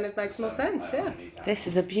 and then it makes more sense, This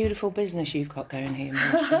is a beautiful business you've got going here,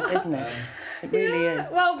 Marisha, isn't it? It really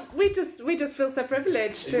is. Well, we just feel so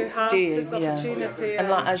privileged to have Do you? this opportunity. And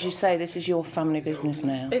like, as you say, this is your family business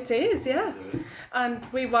now. It is, and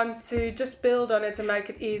we want to just build on it and make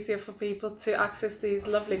it easier for people to access these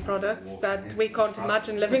lovely products that we can't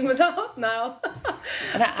imagine living without now.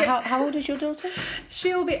 And how old is your daughter?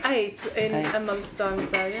 She'll be 8 in 8. a month's time,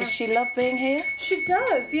 so Does she love being here? She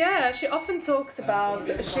does, She often talks about,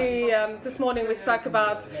 this morning we spoke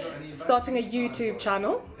about starting a YouTube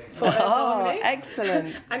channel for her family.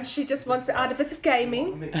 Excellent. And she just wants to add a bit of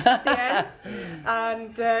gaming at the end.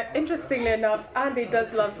 And interestingly enough, Andy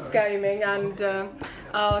does love gaming, and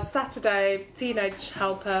our Saturday teenage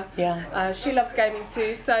helper, she loves gaming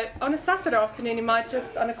too. So on a Saturday afternoon, you might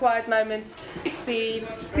just, on a quiet moment, see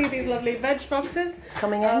these lovely veg boxes.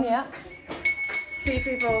 Coming in, See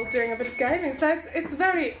people doing a bit of gaming. So it's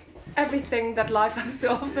very everything that life has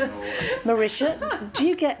to offer. Marisha, do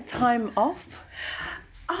you get time off?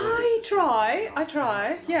 I try.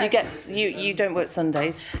 Yes. You don't work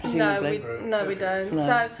Sundays, presumably. No, we don't. No.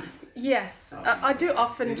 So, yes, I do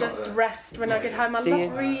often just rest when I get home. I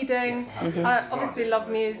love reading. I obviously love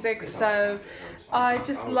music, so I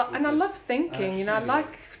just love, and I love thinking. I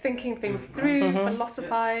like thinking things through,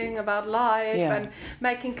 philosophizing about life, and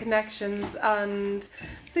making connections. And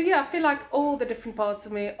so, I feel like all the different parts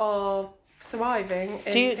of me are thriving.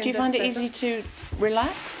 Do you find it easy to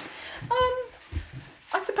relax?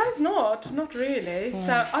 I suppose not really.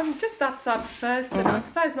 So I'm just that type of person. I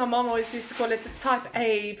suppose my mom always used to call it a type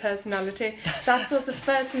A personality. That sort of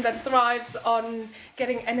person that thrives on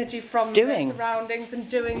getting energy from their surroundings and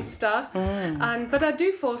doing stuff. But I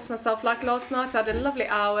do force myself. Like last night, I had a lovely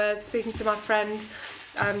hour speaking to my friend,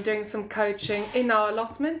 doing some coaching in our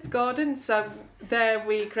allotment garden. So there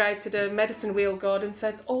we created a medicine wheel garden. So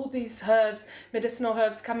it's all these herbs, medicinal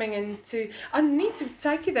herbs coming into. I need to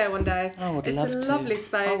take you there one day. I would it's love a to. lovely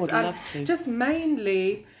space. I would love to. Just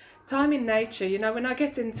mainly time in nature. You know, when I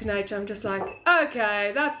get into nature, I'm just like,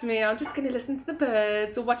 okay, that's me. I'm just going to listen to the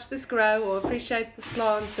birds or watch this grow or appreciate this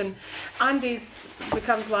plant. And Andy's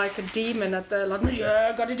becomes like a demon at the like,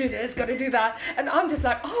 yeah, got to do this, got to do that. And I'm just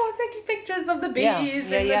like, oh, I'm taking pictures of the bees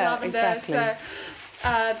and the lavender. Exactly. So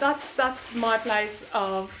that's my place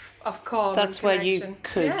of calm. That's and where you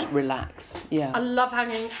connection. could relax. Yeah. I love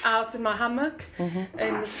hanging out in my hammock in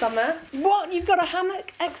the summer. What? You've got a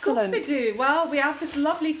hammock? Of course Excellent. we do. Well, we have this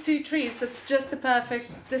lovely 2 trees that's just the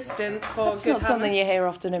perfect distance for That's good not something hammock. you hear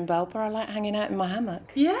often in Belper. I like hanging out in my hammock.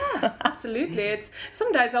 Yeah, absolutely. It's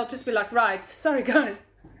some days I'll just be like, right, sorry guys,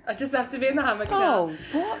 I just have to be in the hammock now. Oh,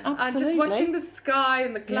 what? And Absolutely. just watching the sky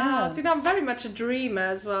and the clouds. Yeah. You know, I'm very much a dreamer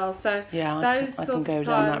as well. So Yeah, those I sort can go of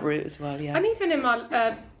down that times- route as well, yeah. And even in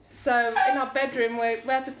my so in our bedroom, we're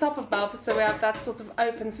at the top of Balpa, so we have that sort of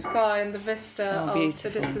open sky and the vista of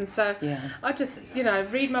beautiful. the distance. So Yeah. I just, you know,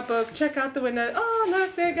 read my book, check out the window. Oh,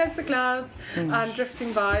 look, there goes the clouds, and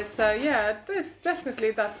drifting by. So yeah, there's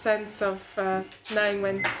definitely that sense of knowing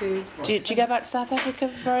when to. Do you go back to South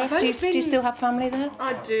Africa very I've often? only Do you been- still have family there?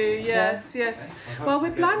 I do, yes. Well,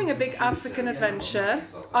 we're planning a big African adventure.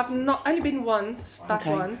 I've not only been once, back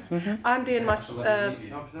Okay. once. Andy and my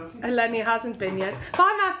Eleni hasn't been yet.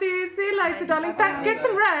 Bye, Matthew. See you later, darling. Get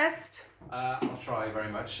some rest. I'll try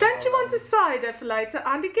very much. Don't you want a cider for later?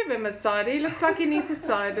 Andy, give him a cider. He looks like he needs a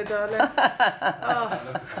cider, darling.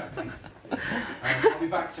 I'll be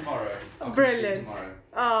back tomorrow. I'll Brilliant. Tomorrow.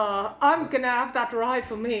 Oh, I'm going to have that rye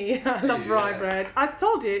for me. I love rye bread. I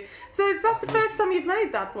told you. So is that the first time you've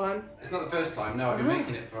made that one? It's not the first time. No, I've been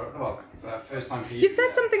making it for first time for You years.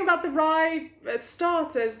 said something about the rye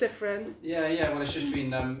starters different. Yeah. Well, it's just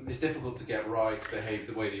been. It's difficult to get rye to behave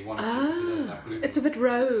the way that you want it to. Because it doesn't have gluten. It's a bit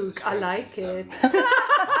rogue. I like it.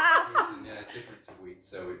 Yeah, it's different to wheat,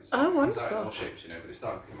 so it's. Oh, it comes out in wonderful. all shapes, you know, but it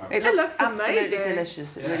starts to come out. It looks absolutely amazing.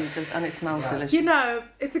 delicious. It Yeah. really does, and it smells Yeah. delicious. You know,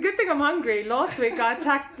 it's a good thing I'm hungry. Last week I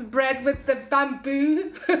attacked the bread with the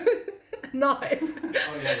bamboo knife.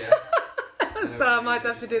 Oh yeah. So I might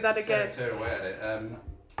have to do that again. Tear away at it.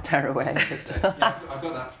 Tearaway. Yeah, I've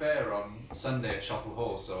got that fair on Sunday at Shottle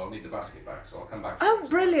Hall, so I'll need the basket back, so I'll come back. Oh,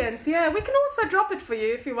 brilliant. Yeah, we can also drop it for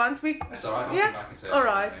you if you want. That's alright, I'll Yeah? come back and say All it.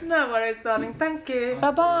 right. No worries, darling. Thank you.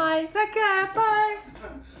 Bye-bye. Take care. Bye.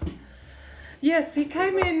 Yes, he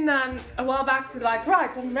came in a while back like,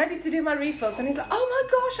 right, I'm ready to do my refills. And he's like, oh my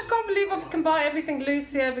gosh, I can't believe I can buy everything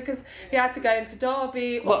loose here because he had to go into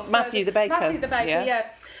Derby. or What, Matthew the baker? Matthew the baker, Yeah. yeah.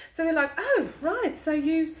 So we're like, oh, right, so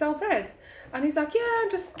you sell bread? And he's like, yeah,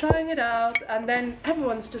 I'm just trying it out. And then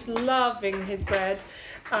everyone's just loving his bread.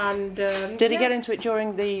 And Did he get into it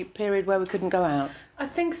during the period where we couldn't go out? I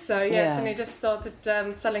think so, yes. Yeah. And he just started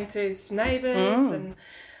selling to his neighbours, and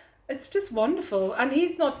it's just wonderful. And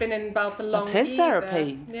he's not been in Balpa long. That's his either.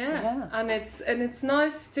 therapy. Yeah. And it's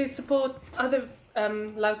nice to support other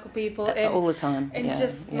local people in All the time. in yeah,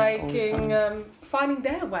 just yeah, all the making time. finding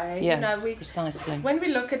their way. Yes, You know, precisely. when we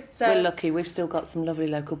look at We're lucky. We've still got some lovely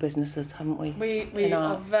local businesses, haven't we? we in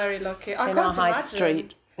our- are very lucky. I in can't our high imagine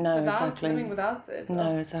street. No, without exactly. living without it.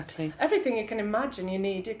 No, exactly. Everything you can imagine you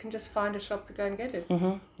need, you can just find a shop to go and get it.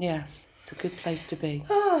 Yes, it's a good place to be.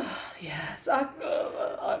 Oh, yes.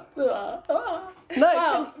 No,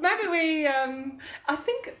 Well, maybe we, I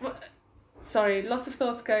think, sorry, lots of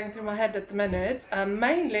thoughts going through my head at the minute.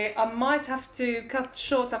 Mainly, I might have to cut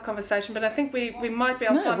short our conversation, but I think we might be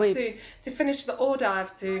on No, time we- to finish the order I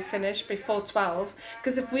have to finish before 12.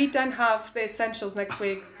 Because if we don't have the essentials next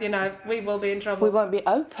week, you know, we will be in trouble. we won't be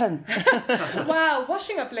open. Wow,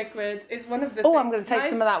 washing up liquid is one of the Oh, things. I'm going to take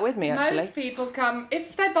some of that with me, actually. Most people come,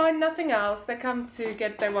 if they buy nothing else, they come to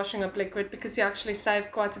get their washing up liquid because you actually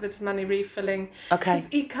save quite a bit of money refilling. Okay. Because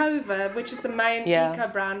Ecova, which is the main Yeah. eco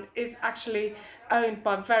brand, is actually owned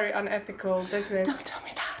by a very unethical business. Don't tell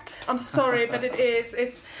me that. I'm sorry, but it is.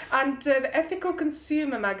 And the Ethical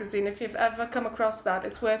Consumer magazine, if you've ever come across that,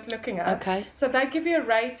 it's worth looking at. Okay. So they give you a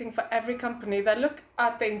rating for every company. They look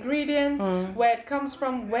at the ingredients, where it comes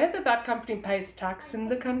from, whether that company pays tax in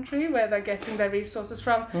the country, where they're getting their resources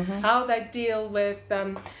from, how they deal with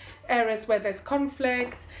areas where there's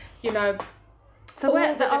conflict, you know. So all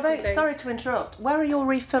where the are they? different things. Sorry to interrupt. Where are your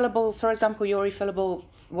refillable, for example, your refillable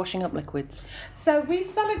washing up liquids? So we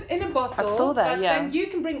sell it in a bottle. I saw that, but yeah. then you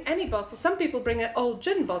can bring any bottle. Some people bring an old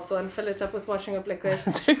gin bottle and fill it up with washing up liquid.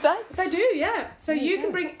 Do they? They do, yeah. So you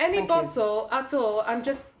can bring any Thank you. bottle at all and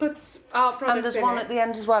just put our products And there's in one it. at the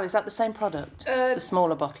end as well. Is that the same product? The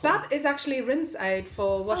smaller bottle. That is actually rinse aid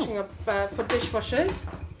for washing up for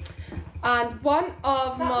dishwashers. And one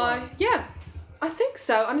of I think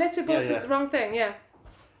so, unless we bought Yeah, this wrong thing, yeah.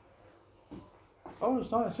 Oh,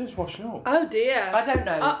 it's nice. It's washing up. Oh dear. I don't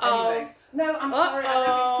know. Uh-oh. Anyway. No, I'm sorry. I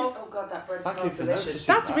don't mean to keep... Oh God, that bread Thank smells you for delicious.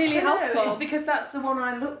 noticing That's that. really No, helpful. it's because that's the one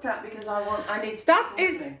I looked at because I need to. That do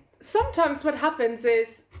is something. sometimes what happens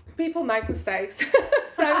is people make mistakes.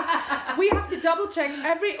 So we have to double check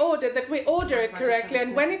every order that we order it I just correctly, have a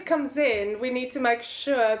and when sniff. it comes in, we need to make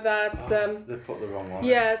sure that. They put the wrong one.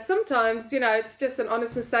 Yeah, sometimes it's just an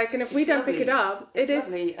honest mistake, and if we It's don't pick lovely. it up, It's it is.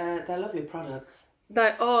 lovely. They're lovely products.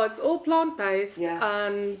 It's all plant based Yes.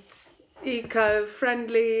 and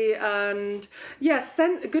eco-friendly and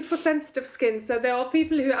good for sensitive skin. So there are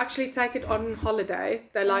people who actually take it on holiday.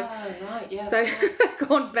 They like Oh right, yeah. they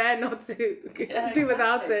can't bear not to Yeah, do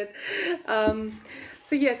without exactly. it.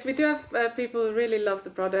 So yes, we do have people who really love the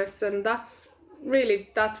products, and that's really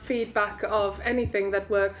that feedback of anything that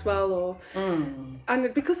works well or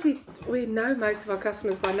and because we know most of our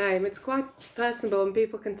customers by name, it's quite personable and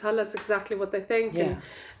people can tell us exactly what they think Yeah. and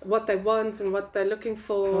what they want and what they're looking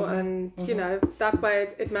for and that way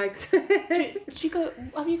it makes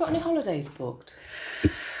Have you got any holidays booked?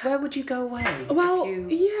 Where would you go away? well if you...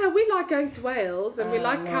 yeah, we like going to Wales and we Oh,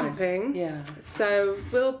 like nice. camping. Yeah. So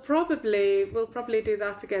we'll probably do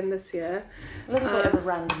that again this year. A little bit of a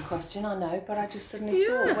random question, I know, but I just suddenly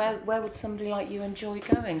Yeah. thought, where would somebody like you enjoy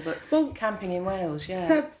going? But Well, camping in Wales, yeah.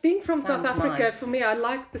 so being from South sounds Africa, nice. for me, I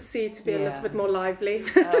like the sea to be a Yeah. little bit more lively.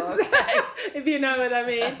 Oh, okay. If you know what I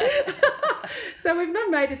mean. So we've not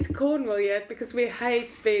made it to Cornwall yet because we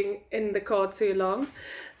hate being in the car too long.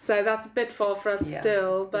 So that's a bit far for us Yeah,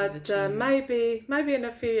 still. it's a bit of a But journey. maybe in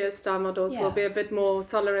a few years' time, our daughter Yeah. will be a bit more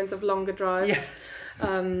tolerant of longer drives. Yes.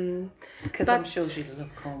 Um, Because I'm but- sure she'd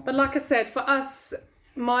love Cornwall. But like I said, for us,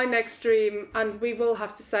 my next dream, and we will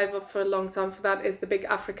have to save up for a long time for that, is the big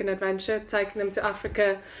African adventure, taking them to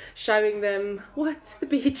Africa, showing them what the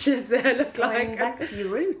beaches there look Going like. back to your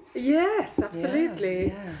roots. Yes, absolutely.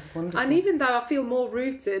 Yeah, wonderful. And even though I feel more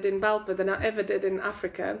rooted in Belper than I ever did in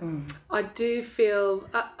Africa, I do feel,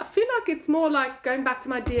 I feel like it's more like going back to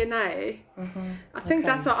my DNA. I think Okay.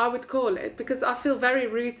 that's what I would call it, because I feel very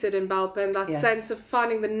rooted in Belper in that Yes. sense of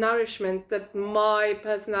finding the nourishment that my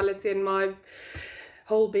personality and my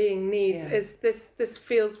whole being needs. Yeah. Is this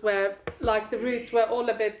feels where like the roots were all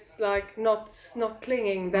a bit like not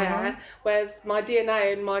clinging there, whereas my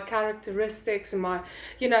DNA and my characteristics and my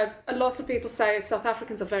a lot of people say South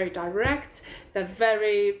Africans are very direct, they're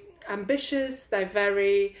very ambitious, they're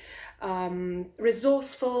very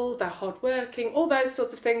resourceful, they're hardworking, all those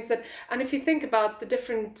sorts of things that, and if you think about the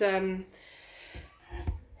different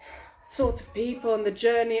sorts of people and the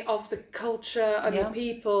journey of the culture and the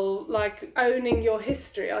people, like owning your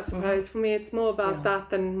history, I suppose. For me, it's more about that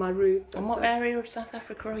than my roots. And what area of South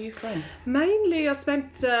Africa are you from? Mainly, I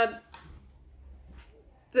spent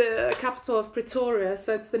the capital of Pretoria,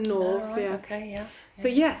 so it's the north. Oh, right, yeah. okay, yeah. So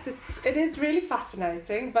yes, it is really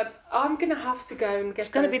fascinating, but I'm gonna have to go and get. It's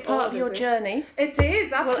going to be those part of your orders. journey. It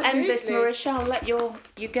is absolutely. We'll end this, Marisha. I'll let you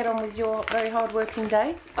get on with your very hard working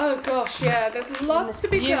day. Oh gosh, yeah. There's lots to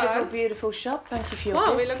be Beautiful, done. beautiful shop. Thank you for your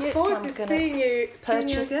Well, we biscuits. look forward I'm to gonna seeing you.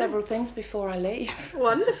 purchase again. several things before I leave.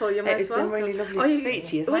 Wonderful, you're most It's been welcome. really lovely to speak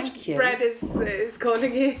to you. Thank Which you. bread is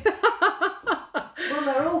calling you? Well,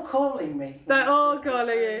 they're all calling me. They're all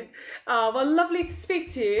calling you. Oh, well, lovely to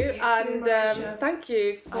speak to you, too, and Marisha. thank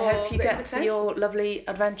you for I hope you the get invitation. to your lovely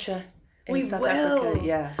adventure in We South will. Africa.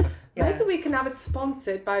 Yeah. Maybe we can have it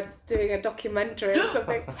sponsored by doing a documentary or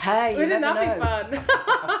something. Hey, you Wouldn't never that know. be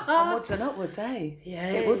fun? Onwards and upwards, eh?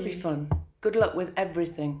 Yay. It would be fun. Good luck with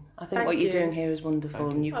everything. I think Thank what you're you. doing here is wonderful,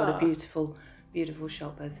 and you've got a Aw. beautiful, beautiful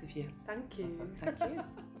shop, both of you. Thank you. Thank you.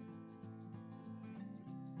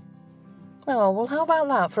 Oh, well, how about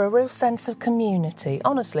that for a real sense of community?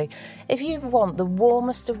 Honestly, if you want the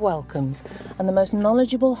warmest of welcomes and the most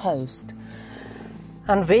knowledgeable host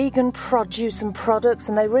and vegan produce and products,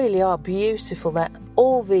 and they really are beautiful, they're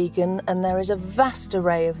all vegan and there is a vast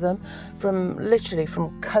array of them, from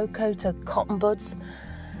cocoa to cotton buds,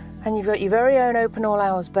 and you've got your very own open all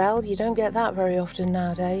hours bell. You don't get that very often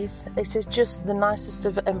nowadays. It is just the nicest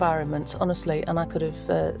of environments, honestly, and I could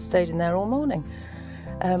have stayed in there all morning.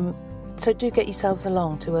 So do get yourselves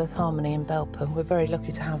along to Earth Harmony in Belper. We're very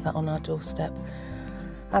lucky to have that on our doorstep.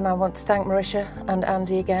 And I want to thank Marisha and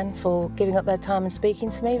Andy again for giving up their time and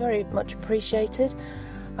speaking to me. Very much appreciated.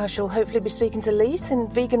 I shall hopefully be speaking to Lise in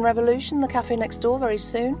Vegan Revolution, the cafe next door, very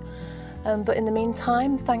soon. But in the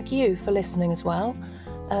meantime, thank you for listening as well.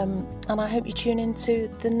 And I hope you tune in to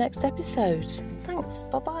the next episode. Thanks.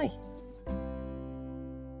 Bye-bye.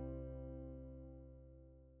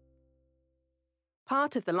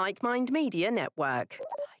 Part of the Like Mind Media Network.